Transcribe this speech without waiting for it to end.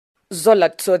Zola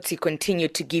Tsotsi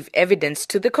continued to give evidence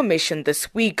to the commission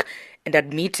this week and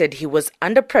admitted he was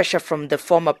under pressure from the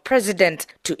former president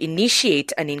to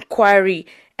initiate an inquiry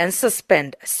and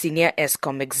suspend senior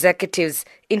Eskom executives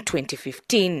in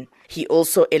 2015. He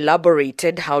also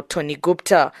elaborated how Tony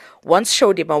Gupta once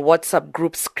showed him a WhatsApp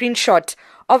group screenshot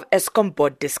of Eskom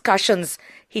board discussions.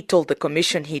 He told the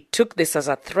commission he took this as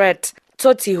a threat.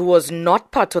 Tsotsi, who was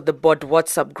not part of the board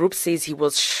WhatsApp group, says he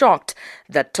was shocked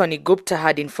that Tony Gupta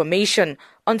had information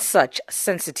on such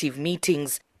sensitive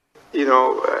meetings. You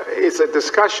know, it's a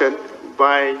discussion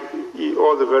by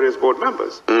all the various board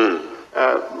members.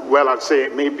 Well, I'd say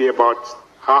maybe about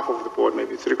half of the board,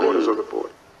 maybe three-quarters of the board.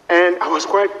 And I was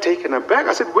quite taken aback.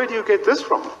 I said, where do you get this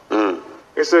from?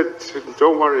 He said,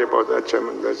 don't worry about that,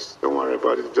 Chairman. Don't worry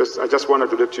about it. I just wanted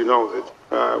to let you know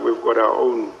that we've got our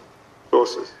own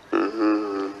sources.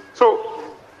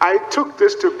 So I took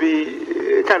this to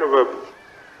be kind of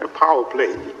a power play.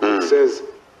 It says,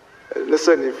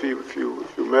 listen, if you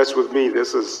mess with me,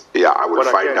 this is... Yeah, I will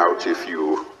find out if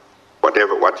you...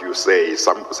 What you say,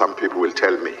 some people will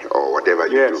tell me, or whatever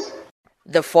you do.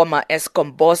 The former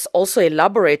Eskom boss also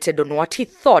elaborated on what he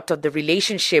thought of the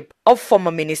relationship of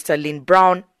former Minister Lynn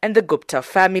Brown and the Gupta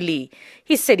family.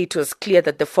 He said it was clear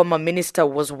that the former minister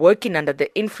was working under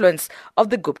the influence of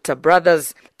the Gupta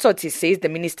brothers. Tsotsi says the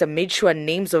minister made sure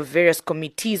names of various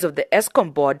committees of the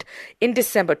Eskom board in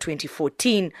December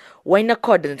 2014 were in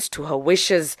accordance to her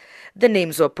wishes. The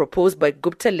names were proposed by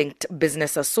Gupta-linked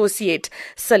business associate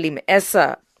Salim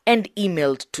Essa and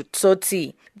emailed to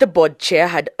Tsotsi. The board chair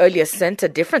had earlier sent a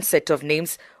different set of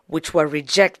names which were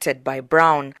rejected by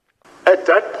Brown. At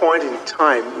that point in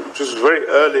time, which was very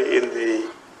early in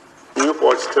the new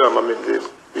board's term, I mean,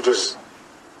 it was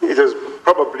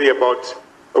probably about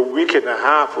a week and a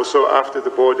half or so after the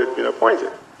board had been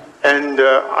appointed. And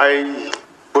I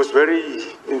was very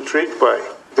intrigued by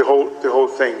the whole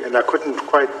thing, and I couldn't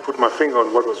quite put my finger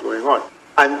on what was going on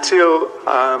until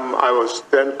I was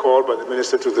then called by the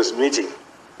minister to this meeting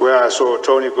where I saw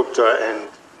Tony Gupta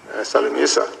and Salim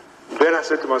Issa. Then I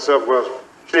said to myself, well,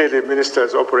 clearly the minister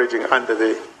is operating under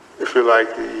the, if you like,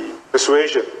 the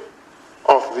persuasion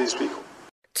of these people.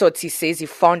 Tsotsi says he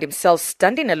found himself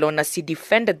standing alone as he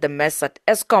defended the mess at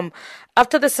Eskom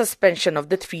after the suspension of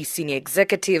the 3 senior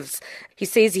executives. He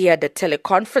says he had a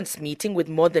teleconference meeting with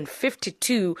more than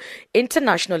 52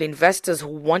 international investors who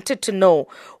wanted to know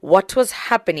what was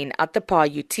happening at the power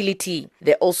utility.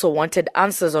 They also wanted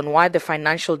answers on why the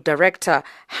financial director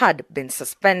had been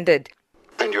suspended.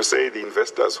 And you say the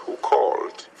investors who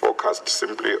called focused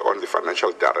simply on the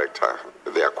financial director.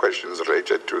 There are questions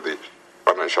related to the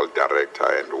financial director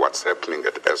and what's happening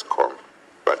at Eskom,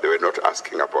 but they were not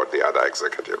asking about the other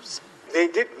executives. They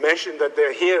did mention that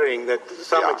they're hearing that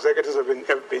some executives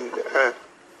have been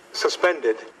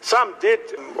suspended. Some did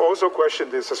also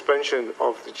question the suspension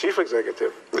of the chief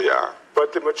executive. Yeah.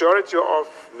 But the majority of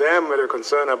them were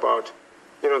concerned about,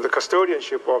 the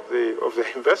custodianship of the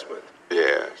investment.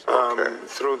 Yes. Okay.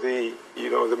 Through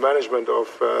the management of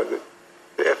the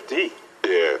FD.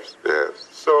 Yes.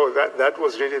 So that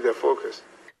was really their focus.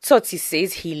 Tsotsi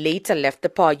says he later left the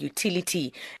power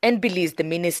utility and believes the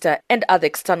minister and other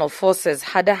external forces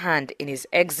had a hand in his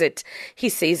exit. He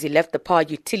says he left the power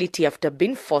utility after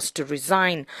being forced to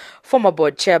resign. Former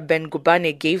board chair Ben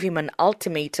Gubane gave him an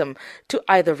ultimatum to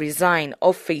either resign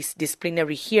or face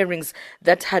disciplinary hearings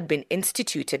that had been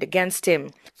instituted against him.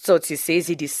 Tsotsi says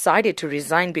he decided to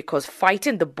resign because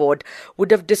fighting the board would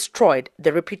have destroyed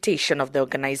the reputation of the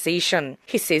organization.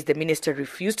 He says the minister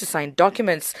refused to sign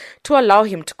documents to allow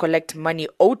him to collect money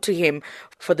owed to him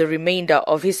for the remainder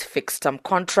of his fixed-term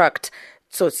contract.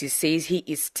 Tsotsi says he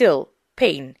is still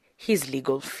paying his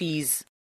legal fees.